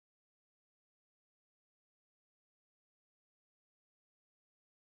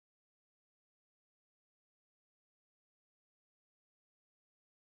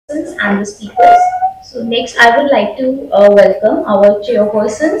and the speakers. So next, I would like to welcome our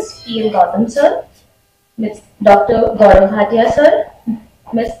chairpersons, P.L. Gautam sir, Ms. Dr. Gaurav Bhatia sir,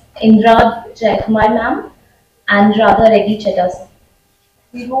 Ms. Indra Jaikumar ma'am, and Radha Reddy Chetta sir.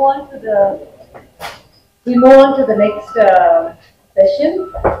 We move on to the next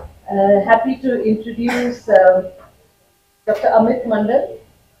session. Happy to introduce Dr. Amit Mandal,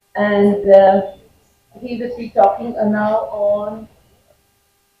 and he will be talking now on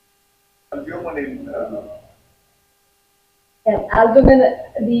albumin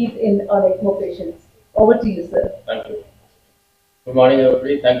need in on ECMO patients. Over to you, sir. Thank you. Good morning,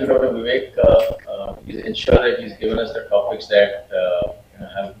 everybody. Thank you, Dr. Vivek. He's ensured that he's given us the topics that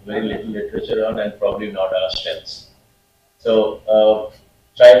have very little literature on and probably not our strengths. So,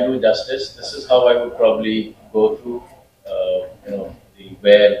 try and do justice. This is how I would probably go through,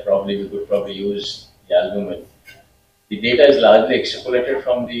 where probably we could probably use the albumin. The data is largely extrapolated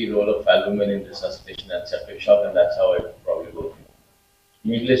from the role of albumin in resuscitation and septic shock, and that's how I would probably go through.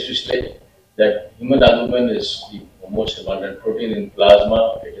 Needless to say that human albumin is the most abundant protein in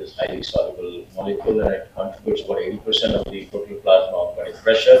plasma. It is highly soluble molecule and it contributes about 80% of the total plasma oncotic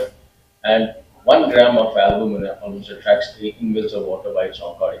pressure. And 1 gram of albumin almost attracts 18 mils of water by its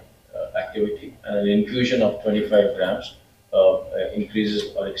oncotic activity, and an infusion of 25 grams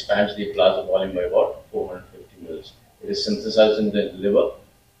increases or expands the plasma volume by about 450 mils. It is synthesized in the liver,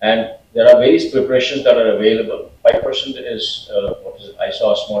 and there are various preparations that are available. 5% is what is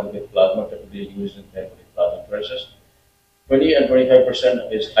isosmotic plasma, typically used in therapeutic plasmapheresis. 20 and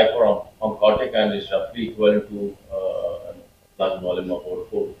 25% is hyper-oncotic and is roughly equivalent to a plasma volume of about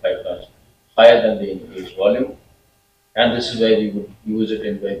 4 to 5 times higher than the increased volume. And this is where we would use it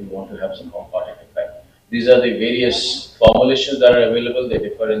in where we want to have some oncotic effect. These are the various formulations that are available. They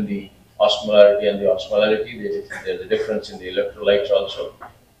differ in the osmolarity and the osmolality. There's a difference in the electrolytes also.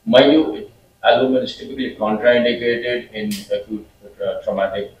 Mind you, albumin is typically contraindicated in acute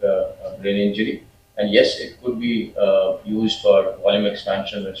traumatic brain injury. And yes, it could be used for volume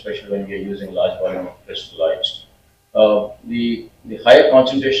expansion, especially when we are using large volume of crystalloids. The higher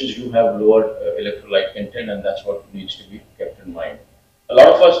concentrations do have lower electrolyte content, and that's what needs to be kept in mind. A lot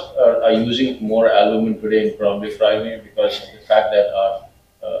of us are using more albumin today, and probably primarily because of the fact that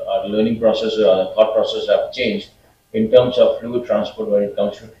our learning process or our thought process have changed in terms of fluid transport when it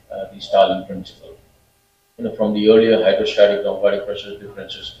comes to the Stalin principle. From the earlier hydrostatic oncotic pressure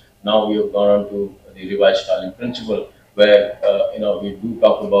differences, now we have gone on to the revised Stalin principle, where we do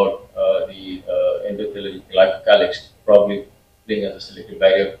talk about the endothelial glycocalyx probably playing as a selective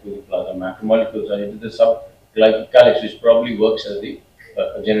barrier to the plasma macromolecules, and it is the subglycocalyx which probably works as the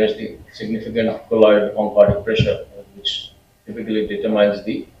generates the significant colloid oncotic pressure, which typically determines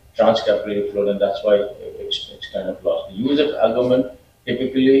the transcapillary flow, and that's why it's kind of lost. The use of albumin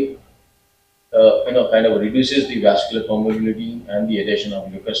typically kind of reduces the vascular permeability and the adhesion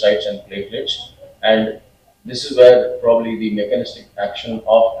of leukocytes and platelets. And this is where probably the mechanistic action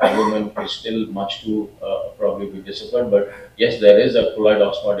of albumin is still much to probably be deciphered. But yes, there is a colloid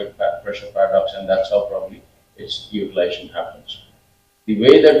osmotic pressure paradox, and that's how probably its utilization happens. The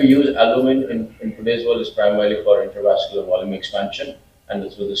way that we use albumin in today's world is primarily for intravascular volume expansion, and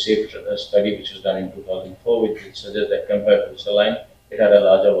this was a safe study which was done in 2004, which suggests that compared to saline, it had a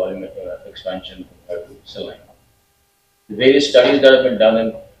larger volume expansion compared to saline. The various studies that have been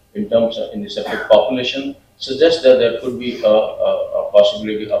done in terms of in the septic population suggest that there could be a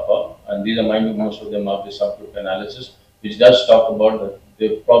possibility of and these are most of them are the subgroup analysis, which does talk about that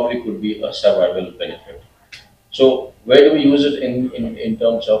there probably could be a survival benefit. So where do we use it in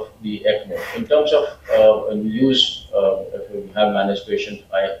terms of the ECMO? In terms of when we use, if we have managed patients,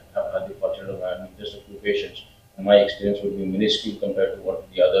 I have had the fortune of having just a few patients. My experience would be minuscule compared to what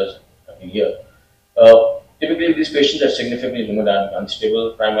the others have been here. Typically, these patients are significantly hemodynamically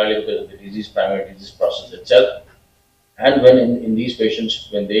unstable, primarily because of the primary disease process itself. And when in these patients,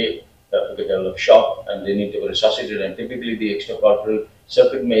 when they develop shock and they need to be resuscitated, and typically the extracorporeal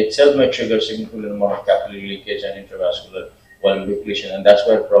circuit itself may trigger significant amount of capillary leakage and intravascular volume depletion, and that's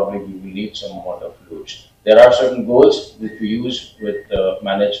where probably we will need some amount of fluids. There are certain goals which we use with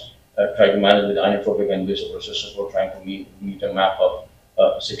try to manage with inotropic and vasopressor support, trying to meet a map of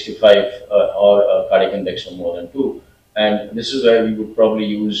 65 or a cardiac index of more than 2. And this is where we would probably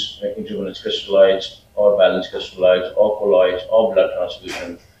use intravenous crystalloids or balanced crystalloids or colloids or blood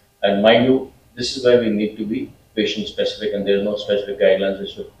transfusion. And mind you, this is where we need to be patient specific, and there is no specific guidelines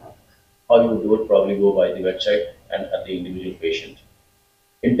as to how you would do it. Probably go by the website and at the individual patient.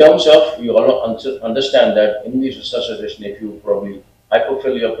 In terms of, you all understand that in this resuscitation, if you probably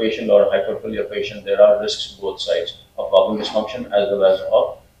hypofill your patient or hyperfill your patient, there are risks both sides of organ dysfunction as well as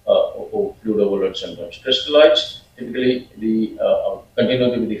of fluid overload syndromes. Crystalloids typically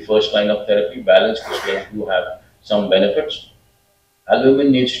continue to be the first line of therapy. Balanced crystalloids do have some benefits.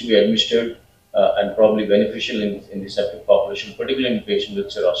 Albumin needs to be administered and probably beneficial in the septic population, particularly in patients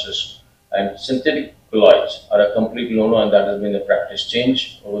with cirrhosis. And synthetic colloids are a complete no-no, and that has been a practice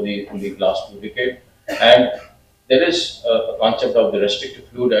change over in the last 2 decades. And there is a concept of the restrictive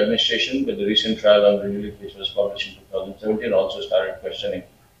fluid administration with the recent trial on renal, which was published in 2017, also started questioning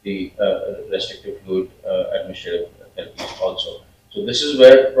the restrictive fluid administrative therapies also. So this is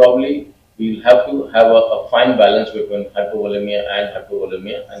where probably we'll have to have a fine balance between hypovolemia and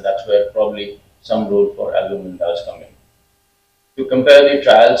hypovolemia, and that's where probably some role for albumin does come in. To compare the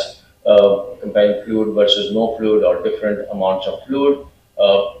trials, comparing fluid versus no fluid or different amounts of fluid,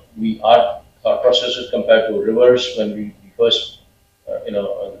 our thought process is compared to reverse when we first,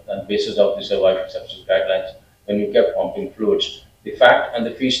 on basis of the survival sepsis guidelines, when we kept pumping fluids. The FACT and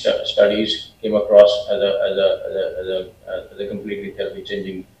the FEE studies came across as a completely therapy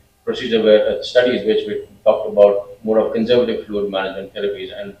changing procedure where studies which we talked about more of conservative fluid management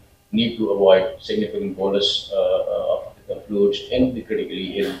therapies and need to avoid significant bolus of the fluids in the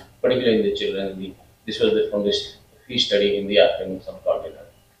critically ill, particularly in the children. This was from this FEE study in the African subcontinent.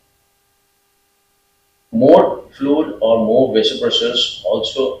 More fluid or more vasopressors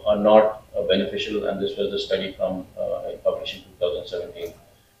also are not beneficial, and this was the study from published in 2017.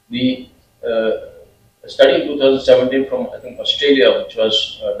 The study in 2017 from I think Australia, which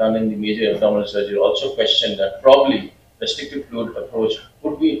was done in the major abdominal surgery, also questioned that probably restrictive fluid approach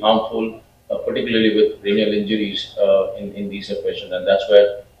could be harmful, particularly with renal injuries in these patients, and that's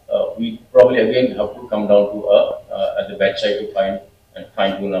where we probably again have to come down to at the bedside to fine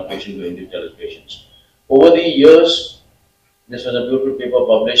tune our patient to individual patients. Over the years, this was a beautiful paper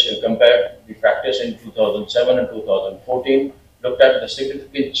published and compared the practice in 2007 and 2014, looked at the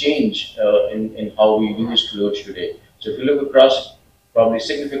significant change in how we use fluids today. So if you look across, probably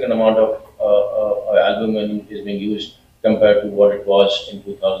significant amount of albumin is being used compared to what it was in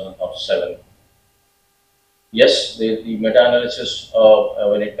 2007. Yes, the meta-analysis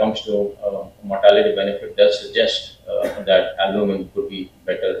when it comes to mortality benefit does suggest that albumin could be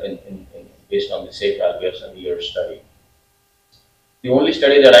better based on the safe alveolus and the year study. The only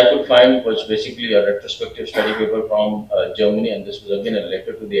study that I could find was basically a retrospective study paper from Germany, and this was again a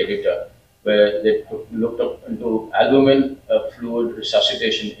letter to the editor, where they looked up into albumin fluid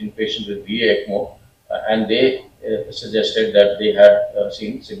resuscitation in patients with VA ECMO, and they suggested that they had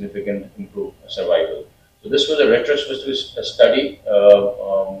seen significant improved survival. So this was a retrospective study,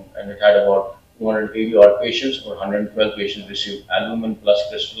 and it had about 280 odd patients, or 112 patients received albumin plus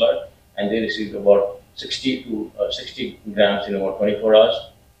crystalloid, and they received about 60 grams in about 24 hours.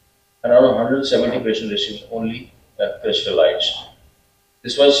 Around 170 patients received only crystalloids.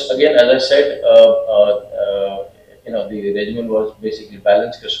 This was again, as I said, the regimen was basically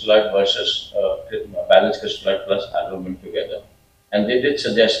balanced crystalloid versus balanced crystalloid plus albumin together. And they did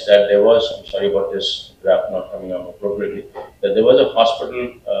suggest that there was, I'm sorry about this graph not coming out appropriately, that there was a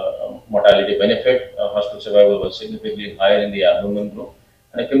hospital mortality benefit. Hospital survival was significantly higher in the albumin group,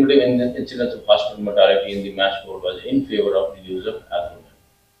 and a cumulative incidence of hospital mortality in the match board was in favor of the use of albumin.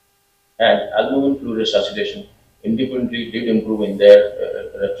 And albumin fluid resuscitation independently did improve in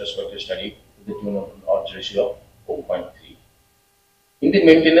their retrospective study to the tune of an odds ratio of 4.3. In the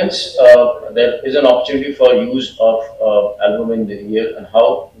maintenance, there is an opportunity for use of albumin here, and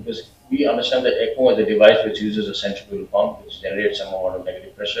how, because we understand that ECMO is a device which uses a centrifugal pump which generates some amount of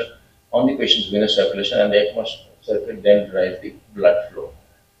negative pressure on the patient's venous circulation, and the ECMO circuit then drives the blood flow.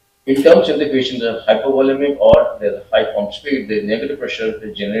 In terms of the patients are hypovolemic or there's a high pump speed, the negative pressure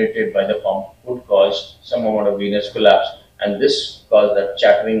is generated by the pump would cause some amount of venous collapse, and this causes that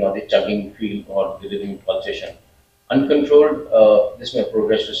chattering or the chugging feel or the rhythmic pulsation. Uncontrolled, this may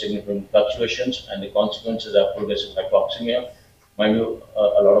progress to significant fluctuations, and the consequences are progressive hypoxemia. Mind you,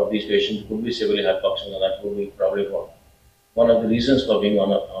 a lot of these patients could be severely hypoxemic, and that would be probably one of the reasons for being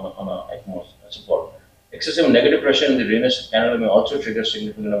on a ECMO support. Excessive negative pressure in the venous canal may also trigger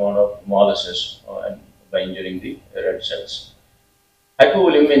significant amount of hemolysis by injuring the red cells.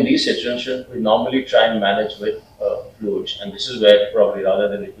 Hypovolemia in these situations we normally try and manage with fluids, and this is where probably rather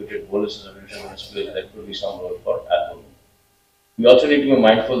than repeated boluses of intravenous fluids, there could be some role for albumin. We also need to be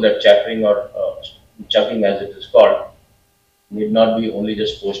mindful that chattering or chugging, as it is called, need not be only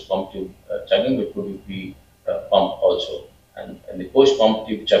just post-pump tube chugging, but could be pump also. And the post-pump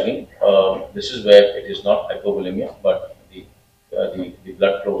tube chugging, this is where it is not hypovolemia, but the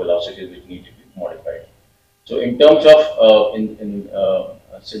blood flow velocity which need to be modified. So in terms of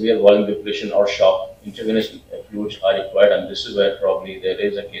severe volume depletion or shock, intravenous fluids are required, and this is where probably there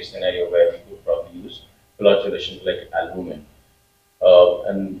is a case scenario where we could probably use collaboration like albumin.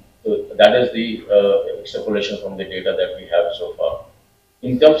 And that is the extrapolation from the data that we have so far.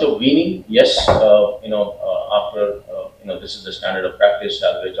 In terms of weaning, yes, after this is the standard of practice: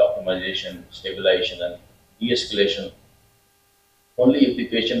 salvage, optimization, stabilization, and de-escalation. Only if the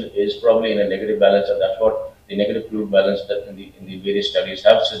patient is probably in a negative balance, and that's what the negative fluid balance that in the various studies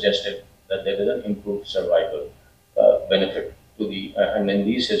have suggested, that there is an improved survival benefit to the and in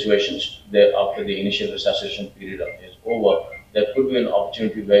these situations, there after the initial resuscitation period is over, there could be an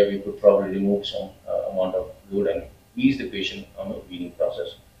opportunity where we could probably remove some amount of fluid and ease the patient on a weaning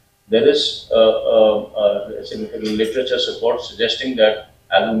process. There is significant literature support suggesting that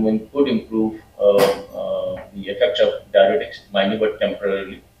albumin could improve the effects of diuretics, minor but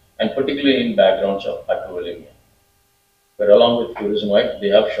temporarily, and particularly in backgrounds of hypovolemia. But along with furosemide, they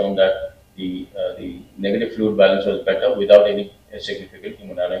have shown that the negative fluid balance was better without any significant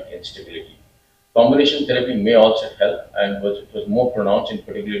hemodynamic instability. Combination therapy may also help, and it was more pronounced in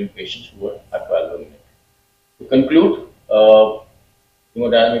particular in patients who were hypoalbuminic. To conclude,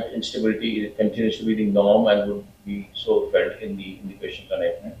 hemodynamic instability continues to be the norm and would be so felt in the patient on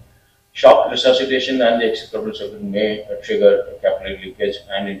ECMO. Shock resuscitation and the execrable circuit may trigger capillary leakage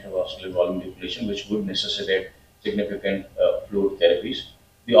and intravascular volume depletion, which would necessitate significant fluid therapies.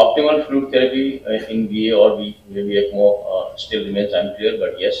 The optimal fluid therapy in VA or VV ECMO still remains unclear,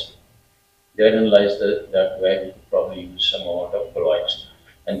 but yes, therein lies that where we could probably use some amount of colloids.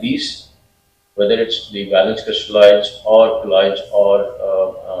 And these, whether it's the valence crystalloids or colloids or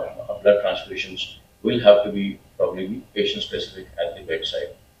blood transfusions, will have to be probably patient specific at the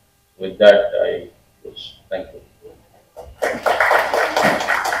bedside. With that, I close. Thank you.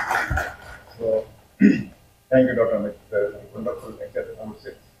 So, thank you, Dr. Amit. Wonderful lecture. I would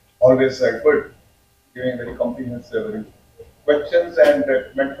say always good, giving very comprehensive questions and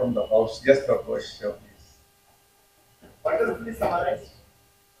meant from the house. Yes, Dr. Please. Wonderfully summarized.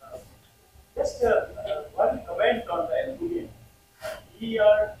 Just one comment on the albumin. We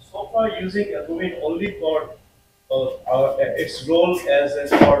are so far using albumin only for its role as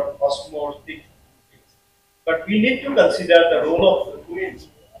a for osmotic. But we need to consider the role of albumin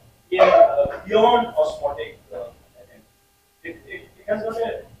in beyond osmotic. It has got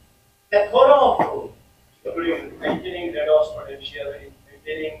a plethora of role, including maintaining redox potential, in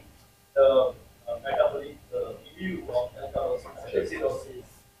maintaining the metabolic review of alkalosis, acidosis,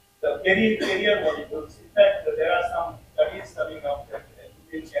 the carrier molecules. In fact, there are some studies coming up that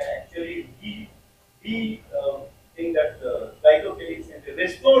albumin can actually be thing that glycocalyx can be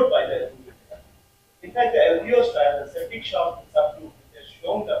restored by the albumin. In fact, the LBO trial, the septic shock subgroup, has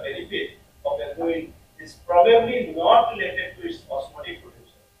shown the benefit of albumin is probably not related to its osmotic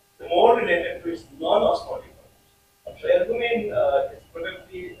potential, more related to its non-osmotic potential. So albumin is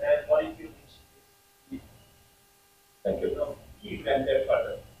probably a molecule which is Thank you. key to enter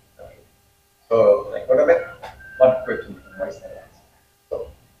further. So, what about one question from my side?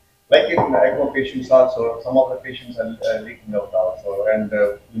 So, like in ECMO patients also, some of the patients are leaking out also, and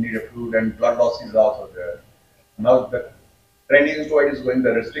you need a fluid and blood loss is also there. Now the trending is going to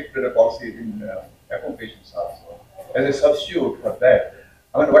restrict the policy in ECMO patients also. As a substitute for that,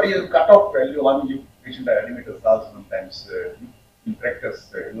 I mean, what is the cutoff value on you patient diameters also sometimes in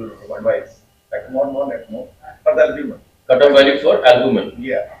practice you will advise ECMO, non-ECMO for the albumin. Cutoff value for albumin.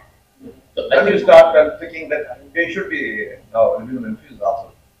 Yeah. So Then you start thinking that they should be now albumin infused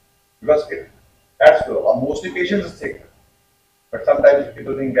also, because it adds to mostly patients take, but sometimes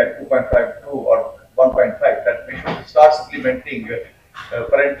people think that 2.52 or 1.5 that we should start supplementing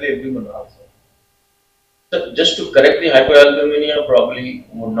currently albumin also. So just to correct the hypoalbuminemia, probably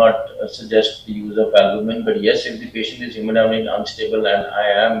would not suggest the use of albumin, but yes, if the patient is hemodynamic unstable and I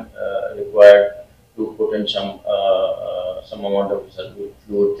am required to put in some amount of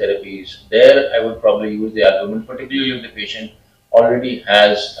fluid therapies, there I would probably use the albumin, particularly if the patient already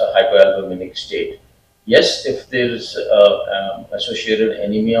has a hypoalbuminic state. Yes, if there is associated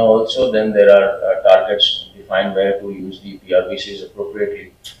anemia also, then there are targets defined where to use the PRBCs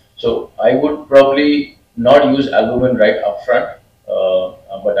appropriately. So I would probably not use albumin right up front,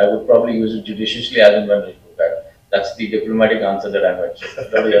 but I would probably use it judiciously as and when required. That's the diplomatic answer that I might say.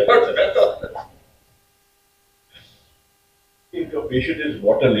 If your patient is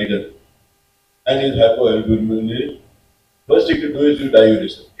water laden and is hypoalbuminemia, first thing to do is you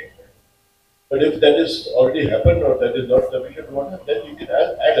diurese. But if that is already happened or that is not sufficient water, then you can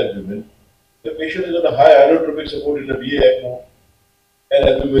add albumin. The patient is on a high inotropic support in a VA ECMO and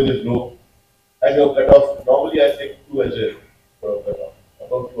albumin is low, and your cutoff, normally I take 2 as a cutoff.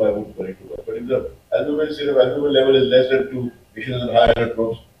 above 2, I would worry too much. But if the serum albumin level is less than 2, patient is on high iron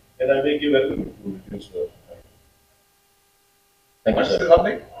probes, then I may give albumin to reduce the. Thank you, What's the sir.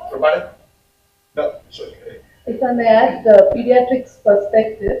 something? Provided? No, sorry. If I may add the pediatrics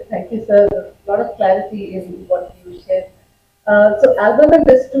perspective, thank you, sir. A lot of clarity in what you shared. So albumin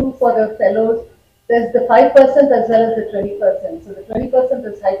is true for the fellows. There's the 5% as well as the 20%. So the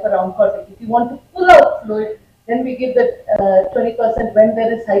 20% is hyperoncologic. If you want to pull out fluid, then we give the 20% when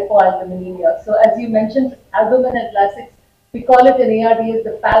there is hypoalbuminemia. So as you mentioned, albumin and Lasix, we call it in ARD as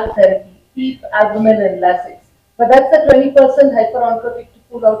the PAL therapy, PEEP, albumin and Lasix. But that's the 20% hyperoncologic to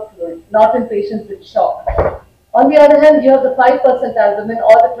pull out fluid, not in patients with shock. On the other hand, you have the 5% albumin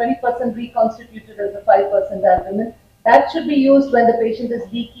or the 20% reconstituted as the 5% albumin. That should be used when the patient is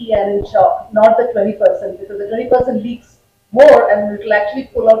leaky and in shock, not the 20%, because the 20% leaks more and it will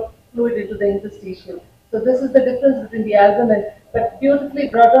actually pull out fluid into the interstitial. So this is the difference between the albumin, but beautifully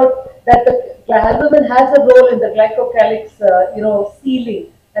brought out that the albumin has a role in the glycocalyx,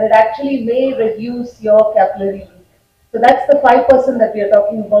 sealing, and it actually may reduce your capillary leak. So that's the 5% that we are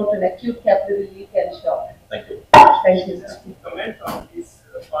talking about in acute capillary leak and shock. Thank you. Thank you, sir. Comment on this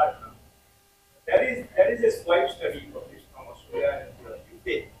part. There is a swipe study published from Australia and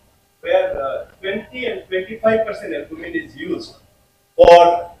UK where 20 and 25% albumin is used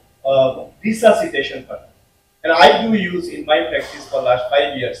for resuscitation purpose. And I do use in my practice for last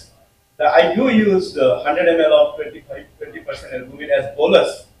 5 years. I do use 100 ml of 20% albumin as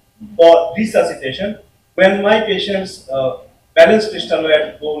bolus for resuscitation when my patient's balanced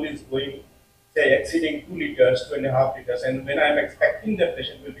crystalloid goal is going, say, exceeding 2 liters, 2.5 liters, and when I am expecting that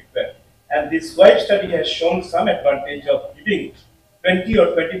patient will require. And this swipe study has shown some advantage of giving 20 or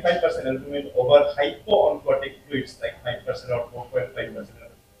 25% albumin over hypo-oncotic fluids like 5% or 4.5%.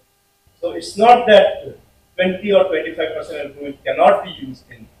 So it's not that 20 or 25% albumin cannot be used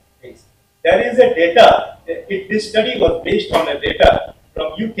in things. There is a data, this study was based on a data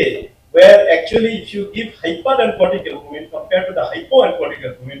from UK, where actually if you give hyper-oncotic albumin compared to the hypo-oncotic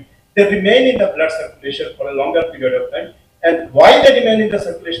albumin, they remain in the blood circulation for a longer period of time. And why they remain in the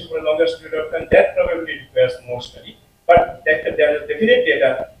circulation for a longer period of time, that probably requires more study. But there is definite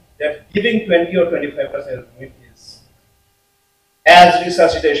data that giving 20 or 25% albumin is, as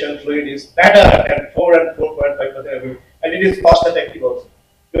resuscitation fluid, is better than 4 and 4.5% albumin, and it is cost effective also.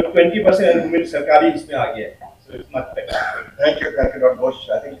 Your 20% albumin sarkari isme aa gaya, so it's much better. Thank you, Dr. Ghosh.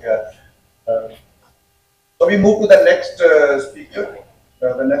 I think so. We move to the next speaker.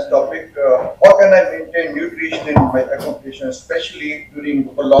 The next topic: how can I maintain nutrition in my ECMO patients, especially during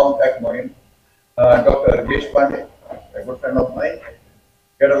prolonged ECMO? Dr. Gesh Pandey, a good friend of mine,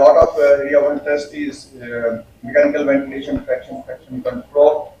 he had a lot of area of interest is mechanical ventilation, fraction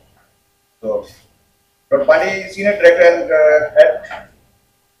control. So, Dr. Pandey is senior director and head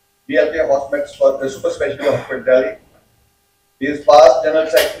BLK Hospitals for the Super Specialty Hospital Delhi. He is past General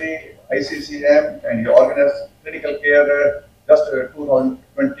Secretary ICCM and he organized critical care just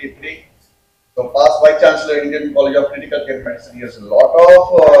 2023. So past Vice Chancellor Indian College of Critical Care Medicine. He has a lot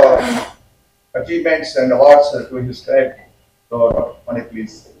of achievements and awards to his credit. So Dr. Pandey,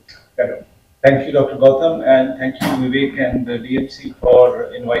 please. Thank you, Dr. Gautam, and thank you, Vivek and the DMC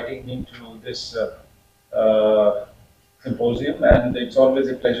for inviting me to this symposium, and it's always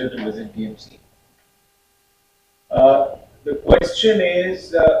a pleasure to visit DMC. The question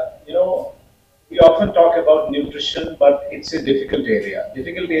is, we often talk about nutrition, but it's a difficult area.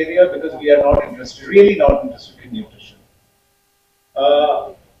 Difficult area because we are not interested, really not interested in nutrition.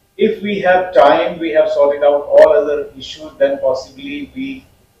 If we have time, we have sorted out all other issues, then possibly we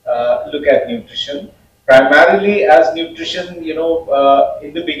look at nutrition. Primarily as nutrition,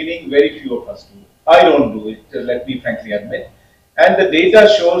 in the beginning, very few of us do. I don't do it, let me frankly admit. And the data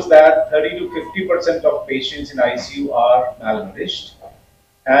shows that 30 to 50% of patients in ICU are malnourished.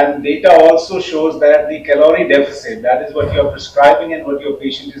 And data also shows that the calorie deficit, that is what you are prescribing and what your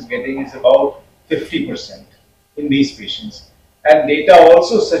patient is getting, is about 50% in these patients. And data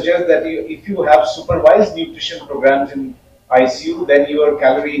also suggests that if you have supervised nutrition programs in ICU, then your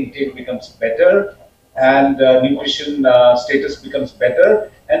calorie intake becomes better and nutrition status becomes better,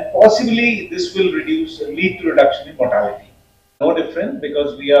 and possibly this will lead to reduction in mortality. No different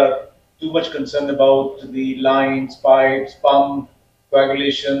because we are too much concerned about the lines, pipes, pump,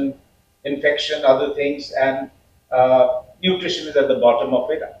 coagulation, infection, other things, and nutrition is at the bottom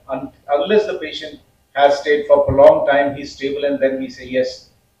of it. Unless the patient has stayed for a prolonged time, he's stable, and then we say,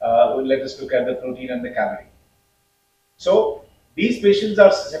 yes, let us look at the protein and the calorie. So these patients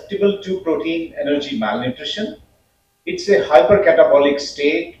are susceptible to protein energy malnutrition. It's a hypercatabolic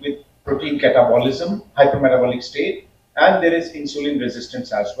state with protein catabolism, hypermetabolic state. and there is insulin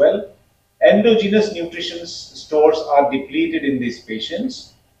resistance as well. Endogenous nutrition stores are depleted in these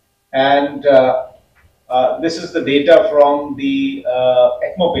patients, and this is the data from the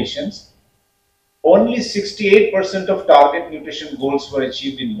ECMO patients. Only 68% of target nutrition goals were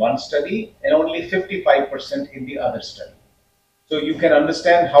achieved in one study and only 55% in the other study. So you can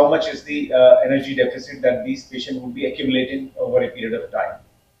understand how much is the energy deficit that these patients would be accumulating over a period of time.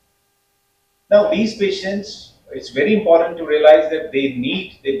 Now these patients, it's very important to realize that they do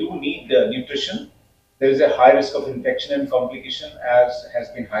need the nutrition. There is a high risk of infection and complication as has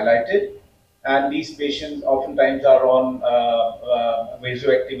been highlighted. And these patients oftentimes are on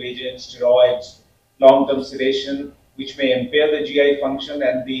vasoactive agents, steroids, long-term sedation, which may impair the GI function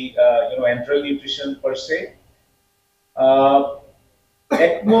and the enteral nutrition per se.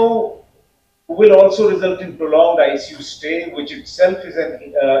 ECMO will also result in prolonged ICU stay, which itself is an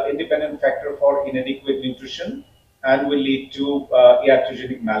independent factor for inadequate nutrition and will lead to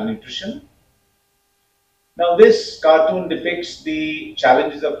iatrogenic malnutrition. Now, this cartoon depicts the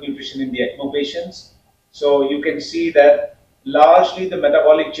challenges of nutrition in the ECMO patients. So you can see that largely the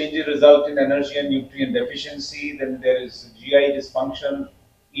metabolic changes result in energy and nutrient deficiency. Then there is GI dysfunction.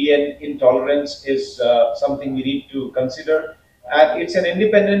 EN intolerance is something we need to consider. And it's an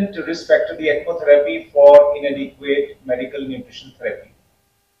independent risk factor, the ECMO therapy, for inadequate medical nutrition therapy.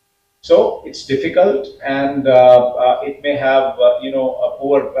 So it's difficult, and it may have a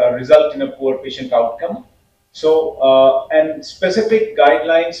poor result in a poor patient outcome. So and specific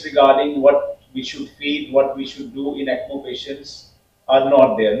guidelines regarding what we should feed, what we should do in ECMO patients are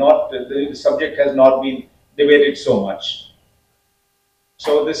not there. The subject has not been debated so much.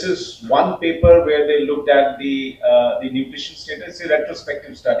 So this is one paper where they looked at the nutrition status, a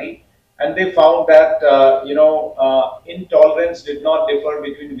retrospective study, and they found that intolerance did not differ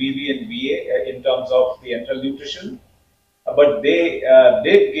between VV and VA in terms of the enteral nutrition, but they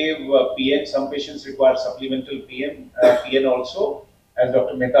did give PN. Some patients require supplemental PN also, as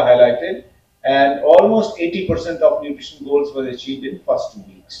Dr. Mehta highlighted, and almost 80% of nutrition goals were achieved in first 2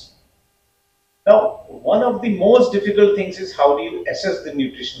 weeks. Now, one of the most difficult things is how do you assess the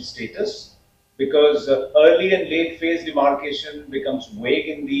nutrition status, because early and late phase demarcation becomes vague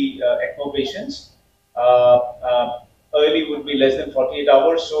in the ECMO patients. Early would be less than 48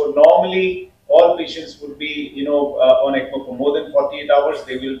 hours. So normally all patients would be on ECMO for more than 48 hours.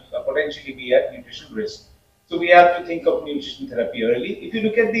 They will potentially be at nutrition risk. So we have to think of nutrition therapy early. If you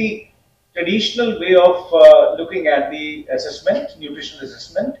look at the traditional way of looking at the assessment, nutrition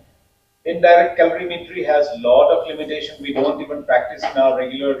assessment, indirect calorimetry has a lot of limitations. We don't even practice in our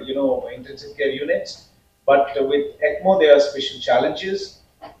regular, intensive care units. But with ECMO, there are special challenges,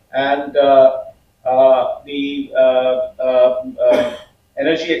 and the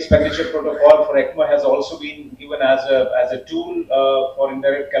energy expenditure protocol for ECMO has also been given as a tool for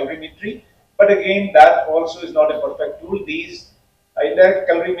indirect calorimetry. But again, that also is not a perfect tool. These indirect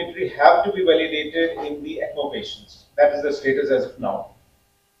calorimetry have to be validated in the ECMO patients. That is the status as of now.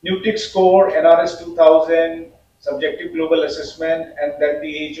 Nutric score, NRS 2000, subjective global assessment, and then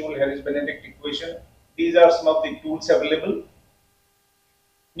the age-old Harris-Benedict equation. These are some of the tools available.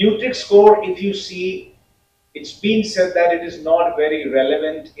 Nutric score, if you see, it's been said that it is not very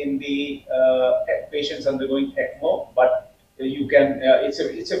relevant in the patients undergoing ECMO, but you can.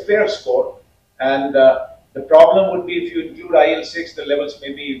 It's a fair score, and the problem would be if you include IL-6, the levels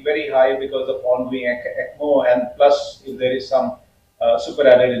may be very high because of ongoing ECMO, and plus if there is some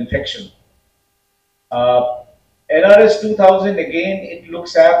superadded infection. NRS 2000, again, it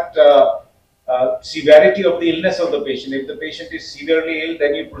looks at severity of the illness of the patient. If the patient is severely ill,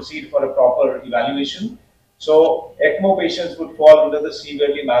 then you proceed for a proper evaluation. So ECMO patients would fall under the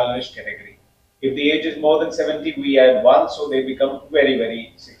severely malnourished category. If the age is more than 70, we add 1, so they become very,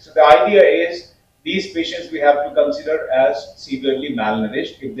 very sick. So the idea is these patients we have to consider as severely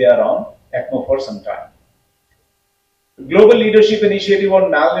malnourished if they are on ECMO for some time. Global Leadership Initiative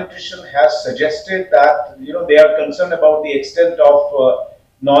on Malnutrition has suggested that they are concerned about the extent of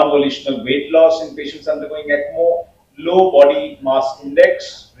non-volitional weight loss in patients undergoing ECMO, low body mass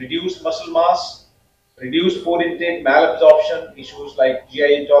index, reduced muscle mass, reduced food intake, malabsorption, issues like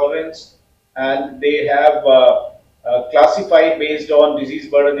GI intolerance, and they have classified based on disease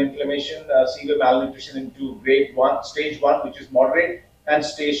burden, inflammation, severe malnutrition into grade 1, stage 1, which is moderate, and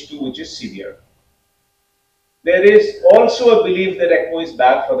stage 2, which is severe. There is also a belief that ECMO is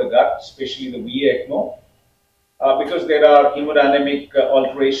bad for the gut, especially the VA ECMO, because there are hemodynamic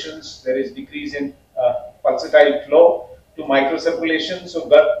alterations. There is decrease in pulsatile flow to microcirculation, so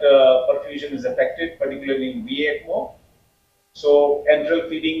gut perfusion is affected, particularly in VA ECMO. So enteral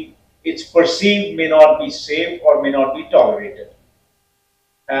feeding it's perceived may not be safe or may not be tolerated.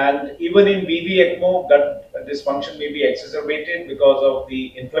 And even in VV ECMO, gut dysfunction may be exacerbated because of the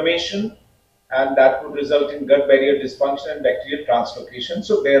inflammation, and that could result in gut barrier dysfunction and bacterial translocation.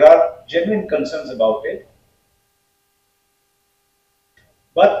 So there are genuine concerns about it.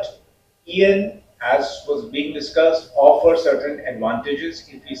 But EN, as was being discussed, offers certain advantages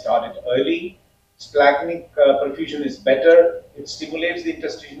if we start it early. Splanchnic perfusion is better. It stimulates the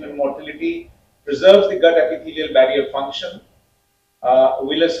intestinal motility, preserves the gut epithelial barrier function,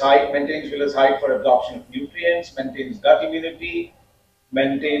 maintains villous height for absorption of nutrients, maintains gut immunity,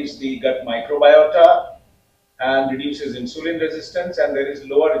 maintains the gut microbiota, and reduces insulin resistance, and there is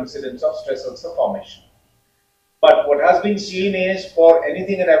lower incidence of stress ulcer formation. But what has been seen is for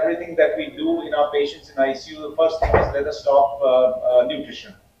anything and everything that we do in our patients in ICU, the first thing is let us stop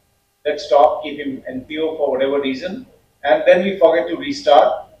nutrition. Let's stop, keep him NPO for whatever reason, and then we forget to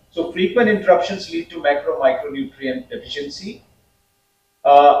restart. So frequent interruptions lead to micronutrient deficiency.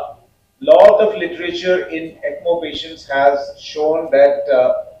 Lot of literature in ECMO patients has shown that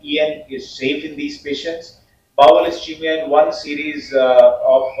EN is safe in these patients. Bowel ischemia in one series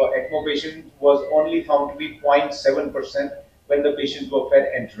of ECMO patients was only found to be 0.7% when the patients were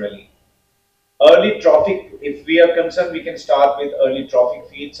fed enterally. Early trophic, if we are concerned, we can start with early trophic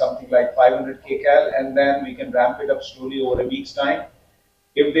feed, something like 500 kcal, and then we can ramp it up slowly over a week's time.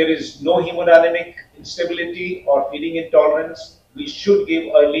 If there is no hemodynamic instability or feeding intolerance, we should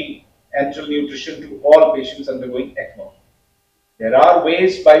give early enteral nutrition to all patients undergoing ECMO. There are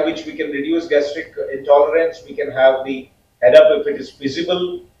ways by which we can reduce gastric intolerance. We can have the head up if it is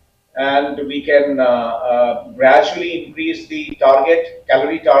feasible, and we can gradually increase the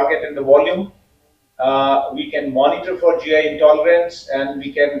calorie target and the volume. We can monitor for GI intolerance, and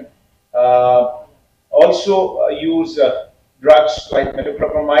we can also use drugs like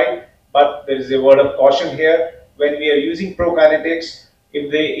metoclopramide, but there is a word of caution here. When we are using prokinetics, if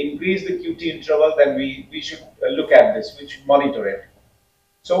they increase the QT interval, then we should look at this, we should monitor it.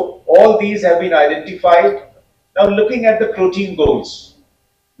 So all these have been identified. Now looking at the protein goals.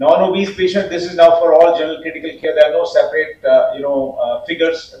 Non-obese patient, this is now for all general critical care. There are no separate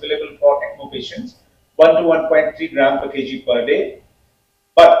figures available for ECMO patients. 1 to 1.3 gram per kg per day.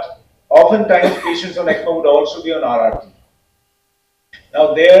 But oftentimes patients on ECMO would also be on RRT.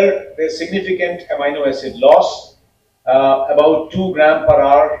 Now there's significant amino acid loss, about 2 gram per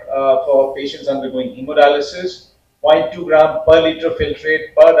hour for patients undergoing hemodialysis, 0.2 gram per liter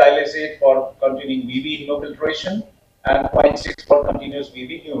filtrate per dialysate for continuing VV hemofiltration, and 0.6 for continuous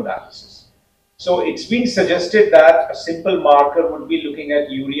VV hemodialysis. So it's been suggested that a simple marker would be looking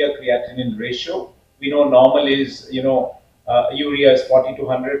at urea creatinine ratio. We know normal is, urea is 40 to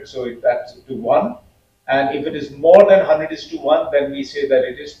 100, so that's to 1. And if it is more than 100:1, then we say that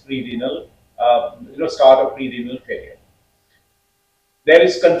it is pre-renal, start of pre-renal failure. There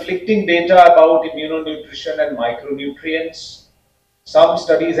is conflicting data about immunonutrition and micronutrients. Some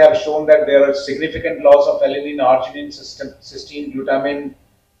studies have shown that there are significant loss of alanine, arginine, cysteine, glutamine,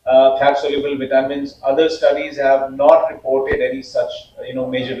 fat-soluble vitamins. Other studies have not reported any such,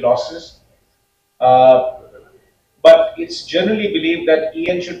 major losses. But it's generally believed that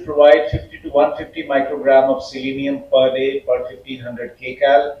EN should provide 50 to 150 microgram of selenium per day per 1500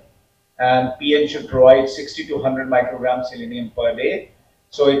 kcal, and PN should provide 60 to 100 microgram selenium per day.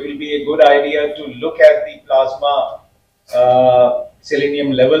 So it will be a good idea to look at the plasma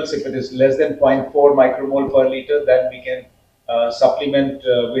selenium levels. If it is less than 0.4 micromole per liter, then we can supplement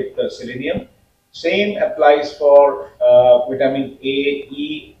with selenium. Same applies for vitamin A,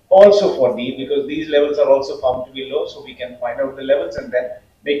 E, also for D, because these levels are also found to be low, so we can find out the levels and then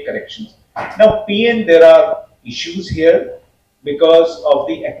make corrections. Now PN, there are issues here because of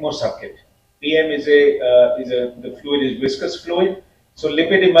the ECMO circuit. PM is the fluid is viscous fluid, so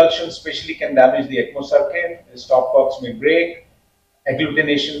lipid emulsion especially can damage the ECMO circuit. The stopcocks may break,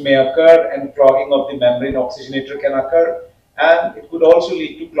 agglutination may occur, and clogging of the membrane oxygenator can occur, and it could also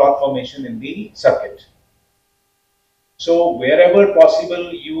lead to clot formation in the circuit. So wherever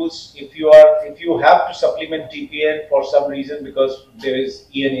possible, use, if you have to supplement TPN for some reason because there is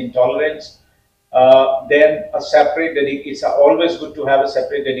EN intolerance, then a separate, it's always good to have a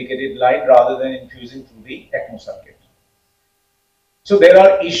separate dedicated line rather than infusing through the ECMO circuit. So there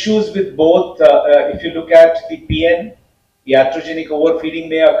are issues with both. If you look at the PN, iatrogenic overfeeding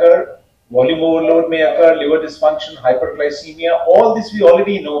may occur, volume overload may occur, liver dysfunction, hyperglycemia. All this we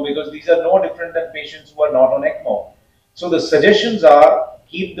already know because these are no different than patients who are not on ECMO. So the suggestions are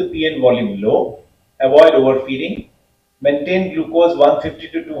keep the PN volume low, avoid overfeeding, maintain glucose 150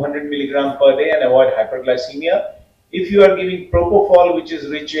 to 200 milligram per day and avoid hyperglycemia. If you are giving propofol, which is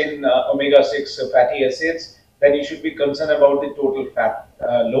rich in omega-6 fatty acids, then you should be concerned about the total fat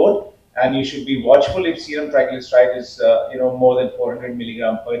load, and you should be watchful if serum triglyceride is more than 400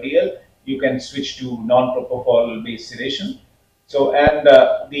 milligram per dl. You can switch to non-propofol based sedation. So, and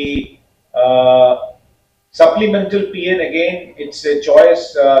the supplemental PN, again, it's a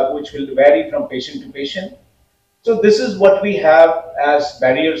choice which will vary from patient to patient. So this is what we have as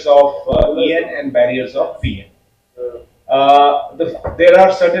barriers of EN and barriers of PN. There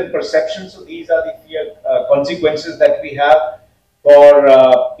are certain perceptions, so these are the consequences that we have. For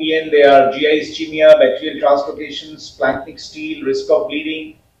PN, there are GI ischemia, bacterial translocations, planktonic steel, risk of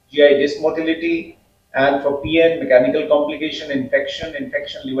bleeding, GI dysmotility, and for PN, mechanical complication, infection,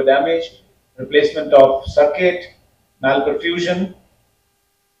 liver damage, replacement of circuit, malperfusion.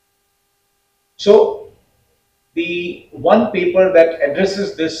 So the one paper that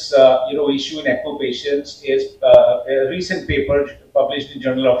addresses this issue in ECMO patients is a recent paper published in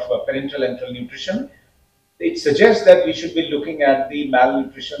Journal of Parenteral Enteral Nutrition. It suggests that we should be looking at the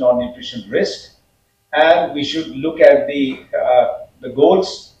malnutrition or nutrition risk, and we should look at the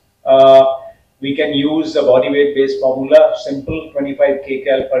goals. We can use a body weight based formula, simple 25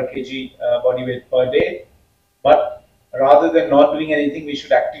 kcal per kg body weight per day, but rather than not doing anything, we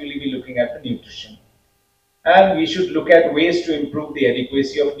should actively be looking at the nutrition. And we should look at ways to improve the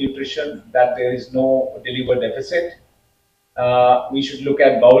adequacy of nutrition, that there is no delivered deficit. We should look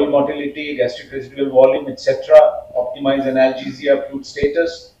at bowel motility, gastric residual volume, etc. Optimize analgesia, fluid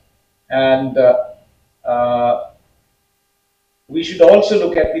status, and we should also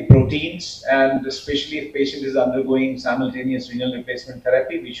look at the proteins, and especially if patient is undergoing simultaneous renal replacement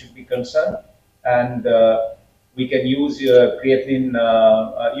therapy, we should be concerned. And we can use creatinine,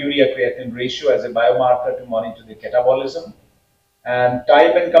 urea creatinine ratio as a biomarker to monitor the catabolism. And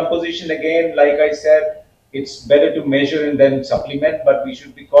type and composition, again, like I said, it's better to measure and then supplement, but we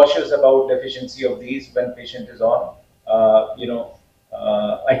should be cautious about deficiency of these when patient is on,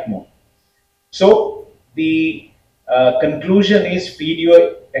 ECMO. So the conclusion is, feed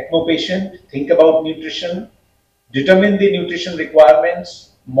your ECMO patient, think about nutrition, determine the nutrition requirements,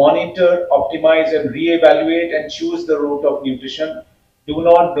 monitor, optimize, and re-evaluate and choose the route of nutrition. Do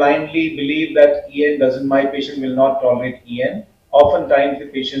not blindly believe that my patient will not tolerate EN. Oftentimes the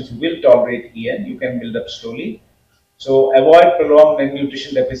patients will tolerate EN. You can build up slowly. So avoid prolonged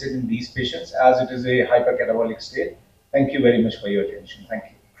nutrition deficit in these patients, as it is a hypercatabolic state. Thank you very much for your attention. Thank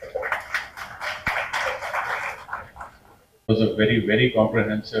you. It was a very, very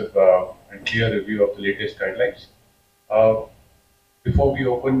comprehensive and clear review of the latest guidelines. Before we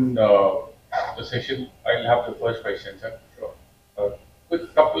open the session, I'll have the first question, sir. Sure.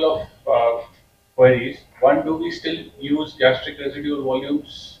 Quick couple of queries. One, do we still use gastric residual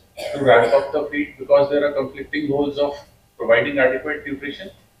volumes to ramp up the feed, because there are conflicting goals of providing adequate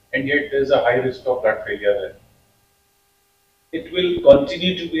nutrition, and yet there's a high risk of gut failure there? It will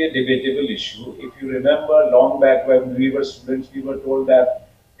continue to be a debatable issue. If you remember long back when we were students, we were told that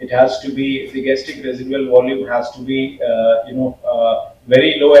it has to be, the gastric residual volume has to be,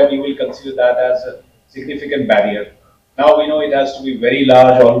 very low, and you will consider that as a significant barrier. Now we know it has to be very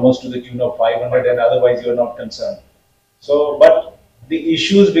large, almost to the tune of 500, and otherwise you are not concerned. So, but the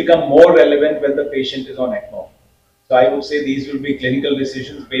issues become more relevant when the patient is on ECMO. So I would say these will be clinical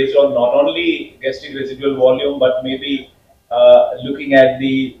decisions based on not only gastric residual volume, but maybe looking at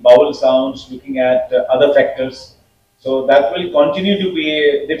the bowel sounds, looking at other factors. So that will continue to be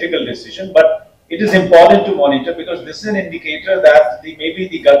a difficult decision, but it is important to monitor, because this is an indicator that maybe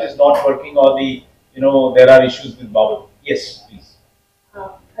the gut is not working, or there are issues with bowel. Yes, please.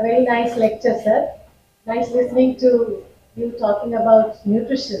 A very nice lecture, sir. Nice listening to you talking about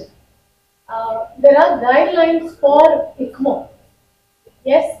nutrition. There are guidelines for ECMO.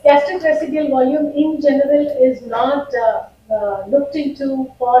 Yes, gastric residual volume in general is not looked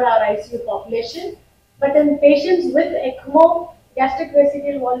into for our ICU population, but in patients with ECMO, gastric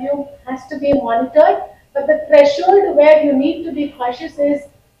residual volume has to be monitored, but the threshold where you need to be cautious is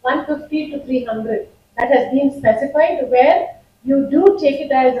 150 to 300. That has been specified, where you do take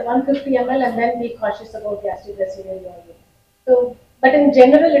it as 150 ml and then be cautious about gastric residual volume. So, but in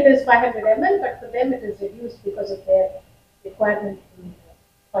general it is 500 ml, but for them it is reduced because of their requirement to be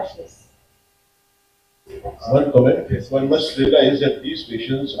cautious. One comment, one must realize that these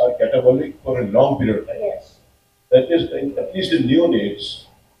patients are catabolic for a long period of time. Yes. That is, at least in neonates,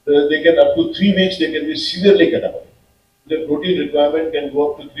 they can up to 3 weeks, they can be severely catabolic. The protein requirement can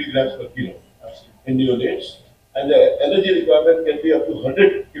go up to 3 grams per kilo in neonates, and the energy requirement can be up to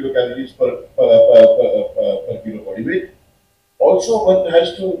 100 kilocalories per kilo body weight. also one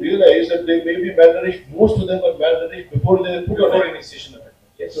has to realize that they may be malnourished. Most of them are malnourished before they put on Before it. initiation of it.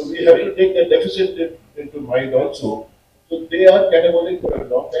 Yes. So we have to take the deficit into mind also. So they are catabolic for a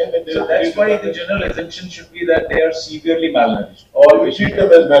long time, and So that's why the general assumption should be that they are severely malnourished. Or or we treat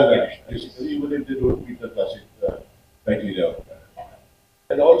them as malnourished, basically, even if they don't meet the classic criteria of that.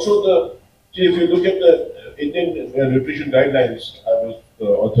 And also see, if you look at the Indian nutrition guidelines, I was the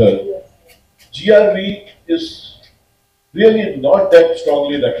author, GRV is really not that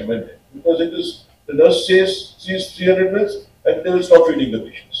strongly recommended because it is, the nurse sees 300 mils and they will stop feeding the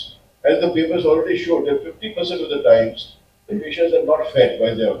patients. As the papers already showed that 50% of the times the patients are not fed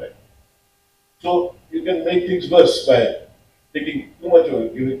while they are on it. So you can make things worse by taking too much oil,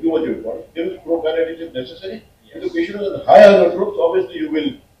 giving too much oil. Give prokinetics if necessary. If the patient is on high iron groups, obviously you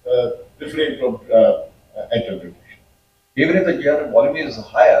will refrain from enteral nutrition. Even if the GR volume is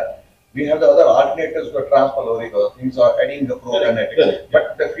higher, we have the other alternatives for transpaloric or things are adding the prokinetics. Correct.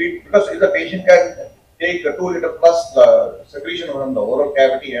 But the feed, because if the patient can take a 2 liter plus secretion from the oral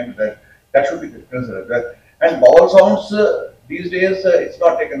cavity and that should be considered. And bowel sounds these days it's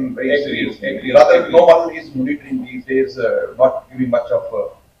not taken very seriously. Rather, no one is monitoring these days, not giving much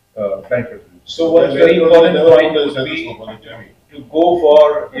of benefit. So one very important point would be to go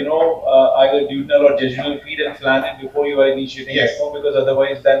for either duodenal or jejunal feed and flan it before you are initiating Yes. ECMO, because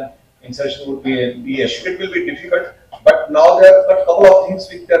otherwise then insertion would be Yes, it will be difficult, but now there are a couple of things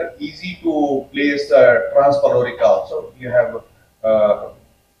which are easy to place transpaloric also. You have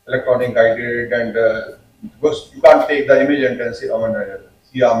electronic guided and because you can't take the image intensive,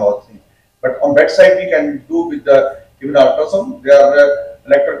 CRM or things. But on bedside we can do with the even ultrasound. There are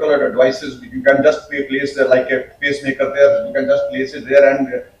electrical devices. You can just place like a pacemaker there. You can just place it there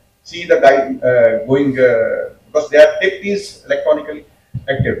and see the guide going because they are tipped is electronically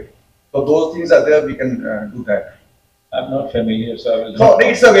active. So those things are there. We can do that. I'm not familiar, so I will. So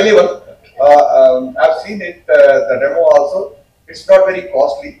it's available. I've seen it, the demo also. It's not very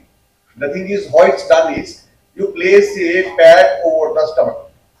costly. The thing is, how it's done is you place a pad over the stomach,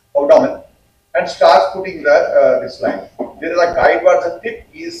 abdomen, and start putting the this line. There is a guide where the tip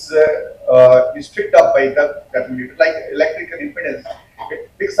is picked up by the calculator, like electrical impedance. It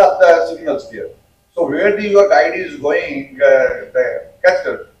picks up the signals there. So where your guide is going, the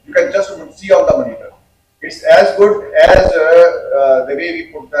catheter, you can just see on the monitor. It's as good as the way we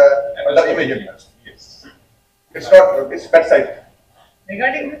put the other image. Yes. It's not. It's bedside.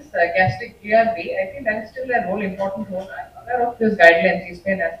 Regarding this gastric GRB, I think that is still a role, important role. I'm aware of this guidelines,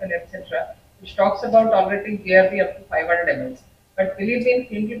 ECMO, NASPEN, etc., which talks about tolerating GRB up to 500 ml. But believe me, in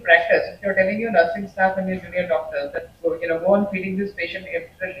clinical practice, if you're telling your nursing staff and your junior doctors that go on feeding this patient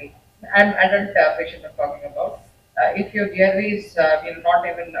enterally, and adult patient I'm talking about, if your GRB is not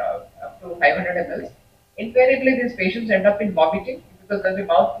even up to 500 ml, invariably these patients end up in vomiting because there's a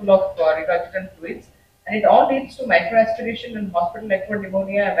mouthful of regurgitant fluids, and it all leads to microaspiration and hospital-acquired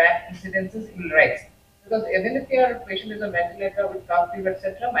pneumonia and incidences will rise. Because even if your patient is on ventilator with cough fever,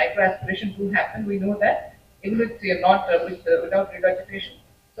 etc., microaspiration do happen. We know that even if you're not without regurgitation.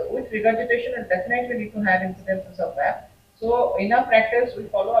 So with regurgitation, you definitely need to have incidences of that. So in our practice, we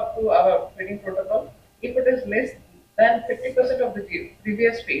follow up to our feeding protocol. If it is less than 50% of the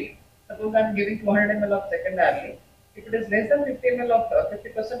previous feed, suppose I'm giving 200 ml of secondarily. If it is less than 50 ml of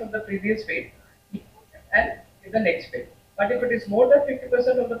 50% of the previous feed, and give the next feed. But if it is more than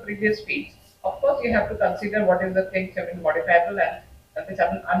 50% of the previous feeds, of course you have to consider what is the things modifiable and these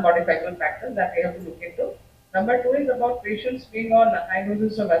unmodifiable factors that we have to look into. Number two is about patients being on high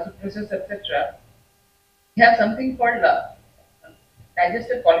doses of vasopressors, etc. We have something called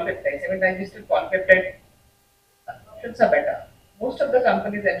digestive polypeptides. Even digestive polypeptide absorptions are better. Most of the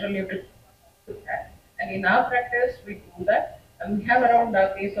companies enteral nutrition do that. And in our practice, we do that. And we have around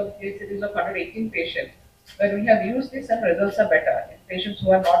a case series of 118 patients where we have used this and results are better in patients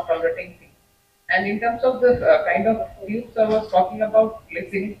who are not tolerating things. And in terms of the kind of tubes I was talking about,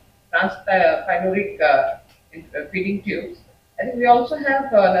 placing transpyloric feeding tubes, I think we also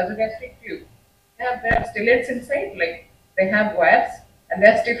have nasogastric tubes. They have stillets inside, like they have wires, and they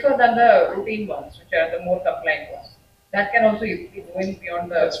are stiffer than the routine ones, which are the more compliant ones. That can also easily go in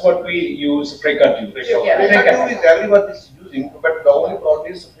beyond the. That's what we use, Freka tube. Yeah, Freka tube is everyone is using, but the only problem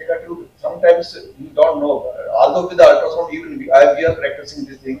is Freka tube. Sometimes you don't know. Although with the ultrasound, even we are practicing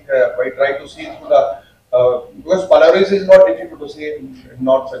this thing. I try to see through the because polaris is not difficult to see in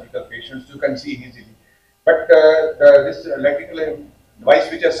non-surgical patients. You can see easily, but this electrical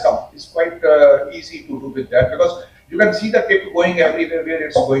device which has come is quite easy to do with that because you can see the tip going everywhere where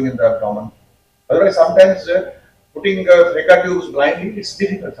it's going in the abdomen. Otherwise, sometimes putting frega tubes blindly, it's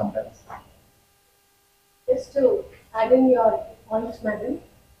difficult sometimes. Just to add in your points, madam.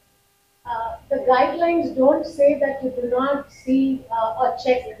 The guidelines don't say that you do not see or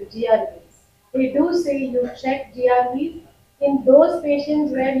check GRVs. They do say you check GRVs in those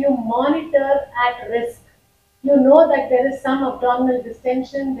patients where you monitor at risk. You know that there is some abdominal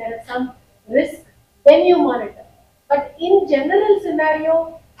distension, there is some risk, then you monitor. But in general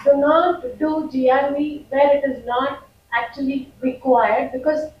scenario, do not do GRV where it is not actually required,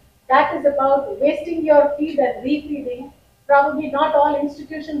 because that is about wasting your feed and refeeding. Probably not all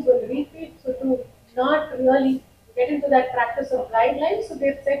institutions will refeed, so to not really get into that practice of guidelines, so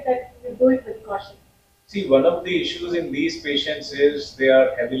they've said that you do it with caution. See, one of the issues in these patients is they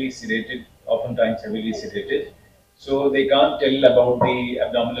are heavily sedated, oftentimes heavily sedated. So they can't tell about the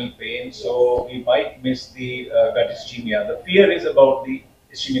abdominal pain. So we might miss the gut ischemia. The fear is about the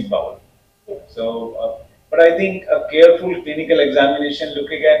ischemic bowel. So, but I think a careful clinical examination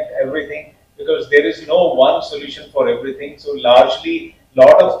looking at everything, because there is no one solution for everything. So largely,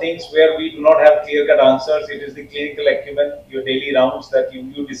 lot of things where we do not have clear-cut answers, it is the clinical acumen, your daily rounds that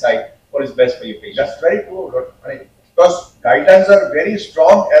you decide what is best for your patient. That's very true, Dr. Mani, because guidelines are very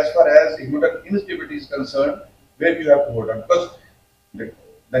strong as far as hemolytic instability is concerned, where you have to hold on. Because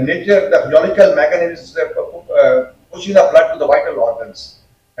the nature, the physiological mechanisms pushing the blood to the vital organs.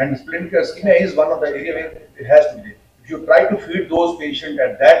 And splenic ischemia is one of the areas where it has to be. If you try to feed those patients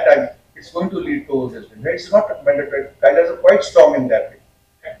at that time, it's going to lead to this. It's not mandatory. Guidelines are quite strong in that way.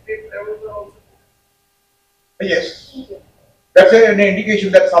 Active levels are also. Yes. That's an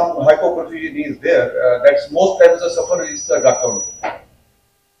indication that some hypoperfusion is there. That's most times the sufferer is the gut only.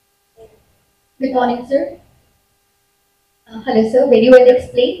 Good morning, sir. Hello, sir. Very well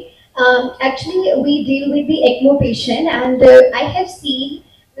explained. Actually, we deal with the ECMO patient, and I have seen,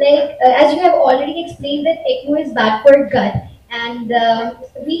 like, as you have already explained, that ECMO is bad for gut, and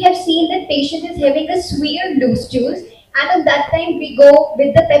we have seen that patient is having a severe loose juice, and at that time we go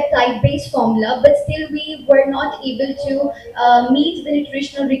with the peptide-based formula, but still we were not able to meet the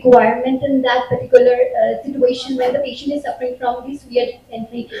nutritional requirement in that particular situation when the patient is suffering from the severe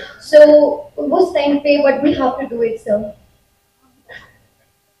dysentery. So, what's time pay? What we have to do it, sir?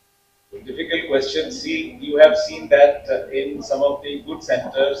 Difficult question. See, you have seen that in some of the good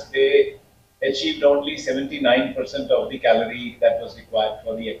centers, they achieved only 79% of the calorie that was required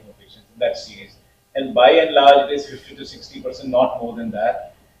for the ECMO patients in that series. And by and large, it is 50 to 60%, not more than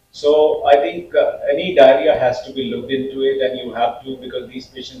that. So I think any diarrhea has to be looked into it, and you have to, because these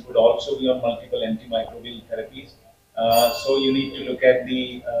patients would also be on multiple antimicrobial therapies. So you need to look at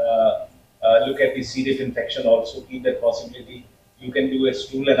the C. diff infection also, keep that possibility. You can do a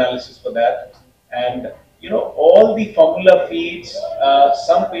stool analysis for that. And all the formula feeds,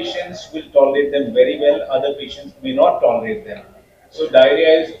 some patients will tolerate them very well, other patients may not tolerate them. So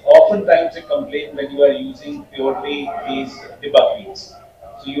diarrhea is oftentimes a complaint when you are using purely these debug feeds.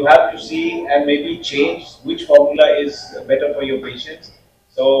 So you have to see and maybe change which formula is better for your patients.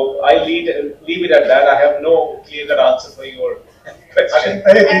 So I leave it at that. I have no clear answer for your question.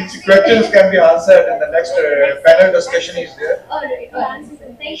 I think these questions can be answered in the next panel discussion is there. All right.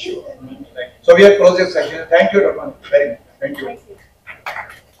 Thank you. So we are closing session. Thank you, Dr. Very much. Thank you.